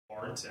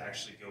hard to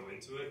actually go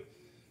into it.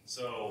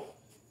 So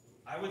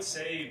I would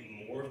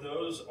say more of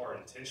those are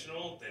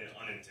intentional than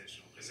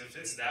unintentional. Because if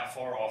it's that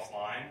far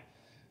offline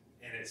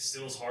and it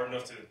still is hard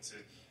enough to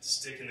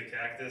stick in the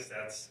cactus,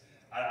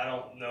 I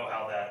don't know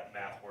how that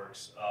math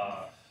works.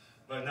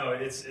 But no,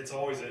 it's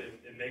always,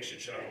 it makes you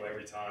chuckle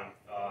every time.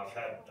 I've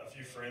had a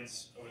few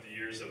friends over the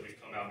years that we've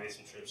come out, made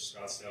some trips to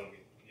Scottsdale,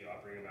 and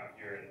I bring them out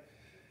here, and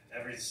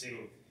every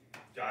single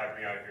guy I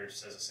bring out here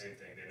says the same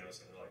thing. They notice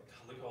that they're like,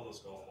 God, look at all those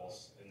golf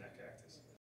balls in that cactus.